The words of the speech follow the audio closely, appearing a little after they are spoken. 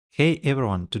Hey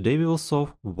everyone, today we will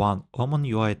solve one common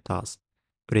UI task,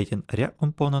 creating a React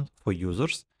component for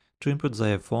users to input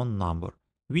their phone number,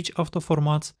 which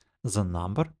auto-formats the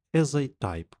number as a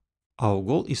type. Our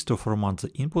goal is to format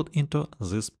the input into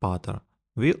this pattern.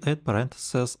 We'll add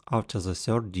parentheses after the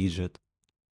third digit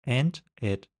and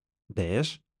add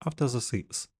dash after the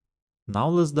sixth. Now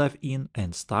let's dive in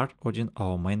and start coding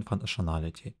our main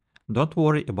functionality. Don't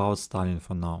worry about styling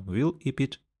for now, we'll keep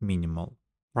it minimal.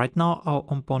 Right now our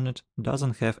component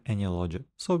doesn't have any logic,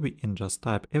 so we can just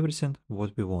type everything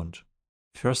what we want.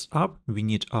 First up, we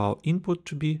need our input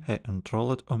to be a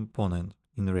controlled component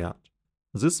in React.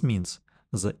 This means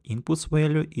the input's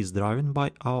value is driven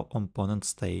by our component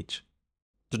state.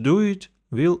 To do it,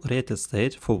 we'll create a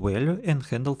state for value and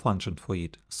handle function for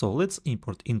it. So let's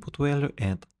import input value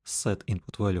and set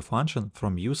input value function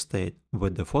from useState, where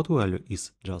default value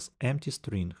is just empty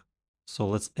string. So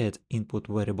let's add input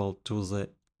variable to the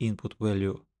input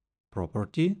value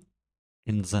property.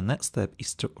 And the next step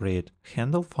is to create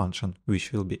handle function,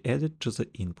 which will be added to the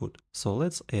input. So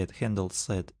let's add handle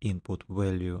set input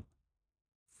value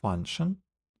function,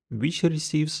 which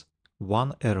receives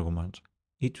one argument.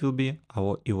 It will be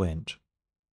our event.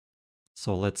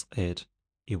 So let's add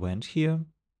event here.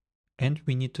 And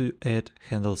we need to add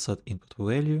handle set input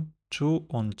value to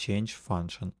onChange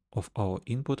function of our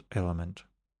input element.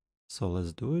 So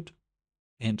let's do it.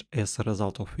 And as a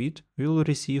result of it, we will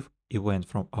receive event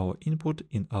from our input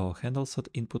in our handle set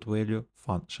input value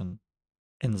function.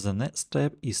 And the next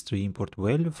step is to import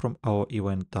value from our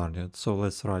event target. So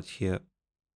let's write here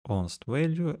const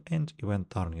value and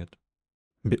event target.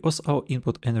 Because our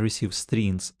input can receive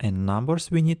strings and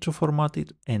numbers, we need to format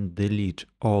it and delete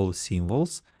all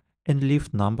symbols and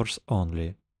leave numbers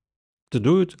only. To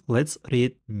do it, let's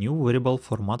create new variable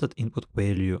formatted input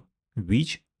value,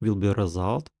 which will be a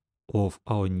result of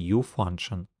our new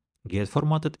function,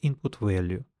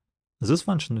 getFormattedInputValue. This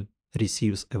function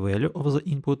receives a value of the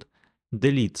input,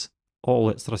 deletes all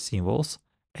extra symbols,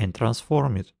 and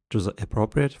transforms it to the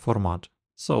appropriate format.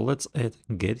 So let's add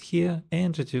get here,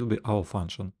 and it will be our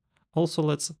function. Also,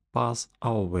 let's pass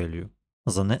our value.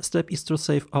 The next step is to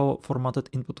save our formatted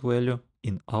input value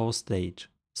in our state.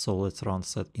 So let's run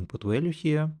set input value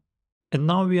here. And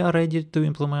now we are ready to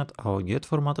implement our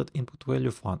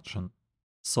getFormattedInputValue function.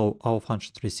 So our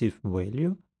function receives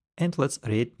value, and let's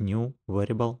create new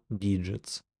variable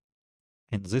digits.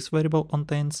 And this variable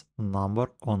contains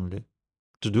number only.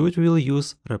 To do it, we'll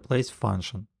use replace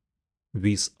function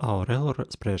with our regular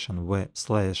expression where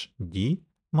 /d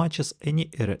matches any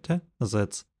character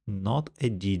that's not a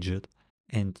digit,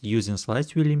 and using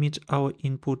slice we limit our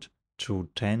input to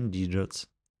 10 digits.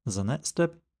 The next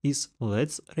step is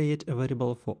let's create a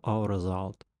variable for our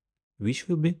result, which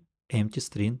will be empty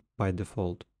string by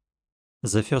default.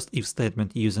 The first if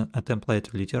statement using a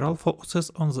template literal focuses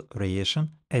on the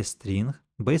creation a string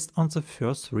based on the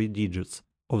first 3 digits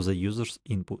of the user's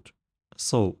input.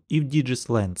 So if digits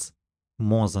length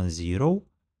more than 0,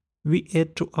 we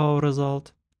add to our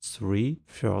result 3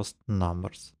 first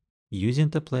numbers using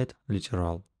template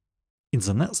literal. In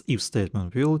the next if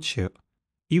statement we will check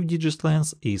if digit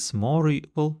length is more or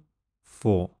equal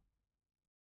 4.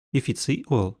 If it's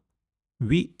equal,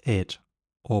 we add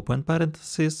open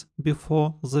parenthesis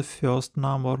before the first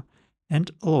number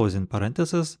and closing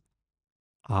parenthesis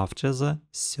after the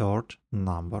third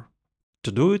number.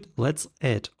 To do it, let's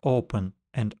add open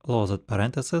and closed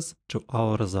parenthesis to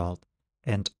our result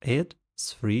and add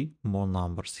 3 more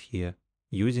numbers here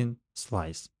using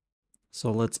slice. So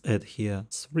let's add here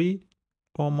 3,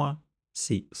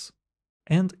 6.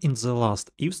 And in the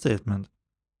last if statement,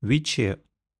 we check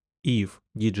if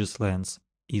digit length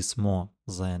is more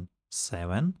than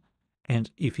 7,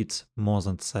 and if it's more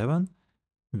than 7,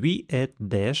 we add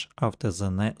dash after the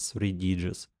next 3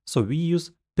 digits. So we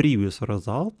use previous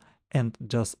result and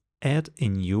just add a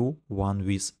new one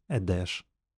with a dash.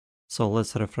 So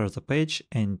let's refresh the page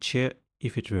and check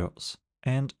if it works,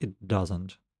 and it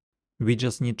doesn't. We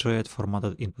just need to add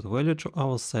formatted input value to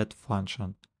our set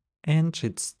function, and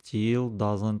it still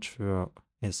doesn't work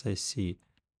as I see.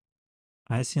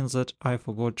 I think that I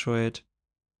forgot to add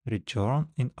return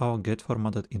in our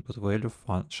getFormattedInputValue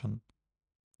function.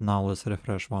 Now let's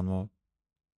refresh one more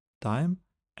time,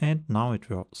 and now it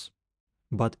works.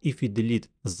 But if we delete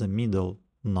the middle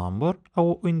number,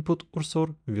 our input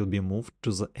cursor will be moved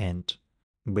to the end.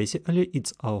 Basically,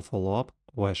 it's our follow-up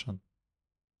question.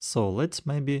 So let's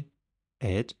maybe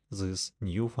add this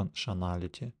new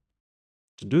functionality.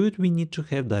 To do it, we need to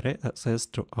have direct access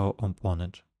to our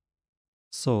component.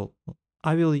 So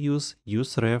I will use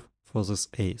useRef for this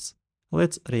case.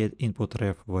 Let's create input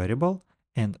ref variable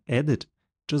and add it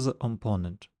to the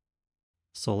component.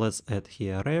 So let's add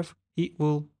here ref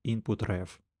equal input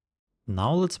ref.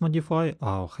 Now let's modify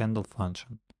our handle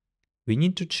function. We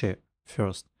need to check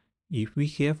first if we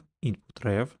have input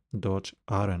ref dot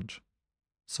orange.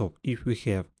 So if we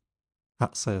have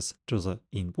access to the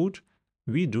input,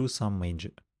 we do some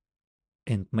magic.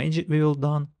 And magic we will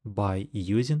done by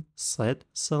using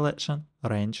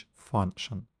setSelectionRange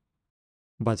function.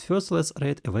 But first let's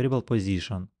write a variable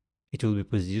position. It will be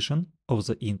position of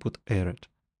the input array.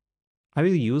 I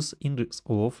will use index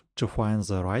of to find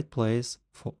the right place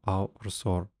for our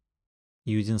cursor.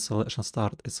 Using selection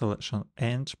start and selection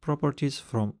end properties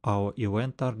from our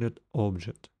event target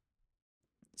object.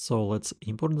 So let's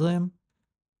import them,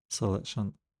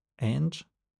 selection end,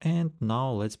 and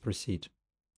now let's proceed.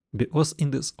 Because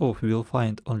in this of we will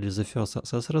find only the first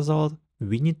success result,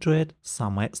 we need to add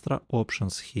some extra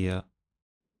options here.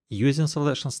 Using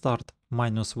selection start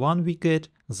 -1 we get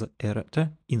the error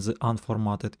in the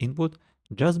unformatted input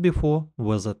just before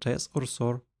where the test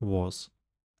cursor was.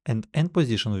 And end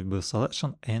position will be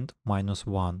selection end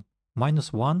 -1.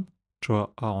 -1 to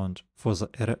account for the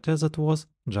error that was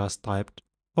just typed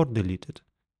or deleted.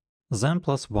 Then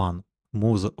 +1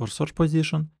 move the cursor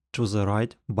position to the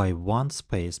right by 1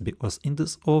 space because in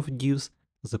this of gives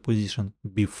the position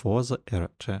before the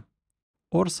error.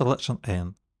 Or selection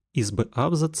n is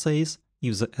backup that says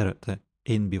if the error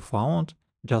ain't be found,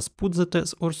 just put the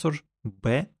test cursor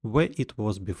back where it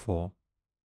was before.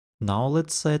 Now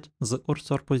let's set the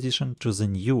cursor position to the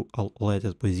new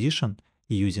calculated position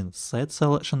using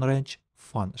setSelectionRange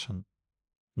function.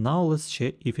 Now let's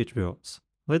check if it works.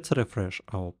 Let's refresh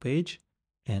our page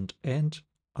and enter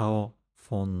our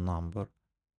phone number.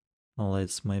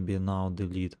 Let's maybe now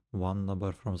delete one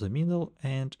number from the middle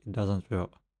and it doesn't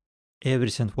work.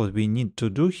 Everything what we need to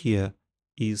do here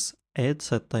is add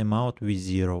set timeout with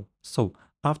 0. So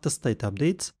after state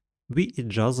updates, we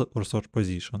adjust the cursor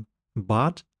position.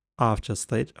 But after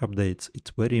state updates,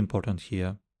 it's very important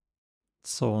here.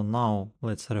 So now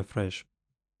let's refresh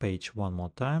page one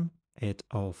more time, add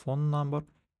our phone number,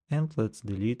 and let's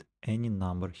delete any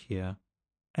number here.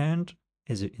 And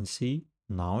as you can see,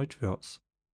 now it works.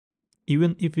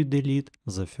 Even if we delete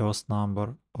the first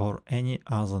number or any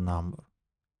other number.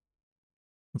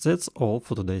 That's all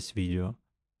for today's video.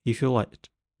 If you liked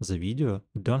the video,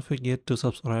 don't forget to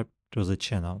subscribe to the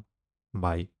channel.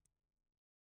 Bye.